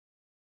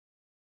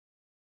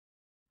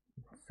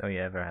So you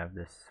ever have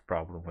this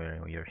problem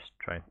where you're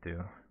trying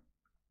to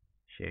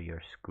share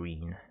your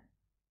screen,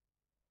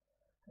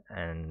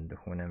 and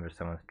whenever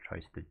someone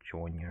tries to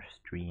join your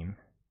stream,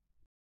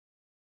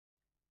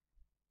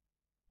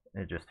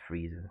 it just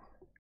freezes,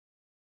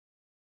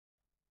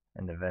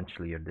 and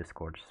eventually your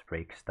Discord just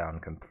breaks down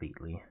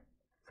completely,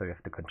 so you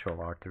have to Control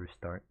R to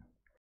restart.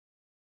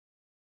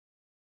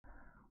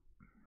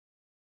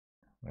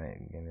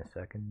 Wait, give me a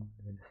second,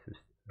 this is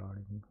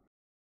starting.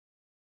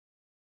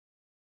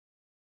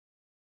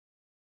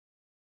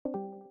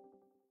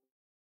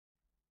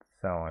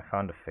 So I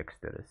found a fix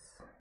to this.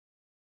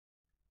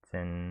 It's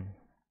in,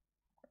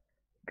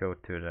 go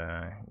to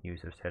the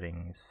user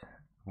settings,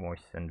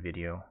 voice and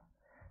video,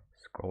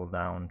 scroll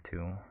down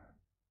to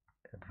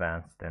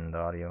advanced and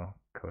audio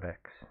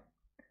codecs,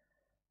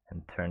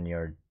 and turn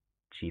your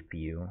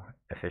GPU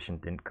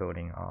efficient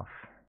encoding off,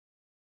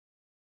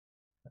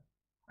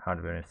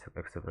 hardware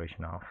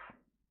acceleration off.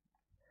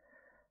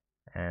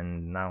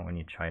 And now when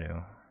you try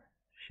to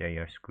share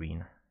your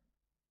screen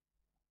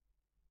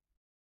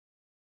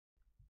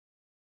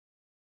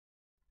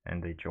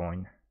and they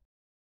join,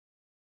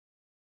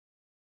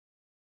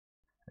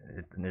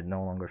 it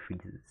no longer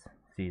freezes.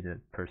 See, the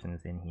person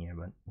is in here,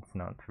 but it's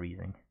not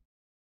freezing.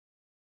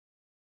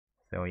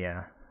 So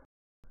yeah,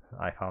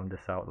 I found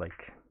this out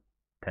like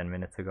 10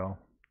 minutes ago.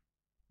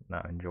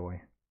 Now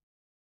enjoy.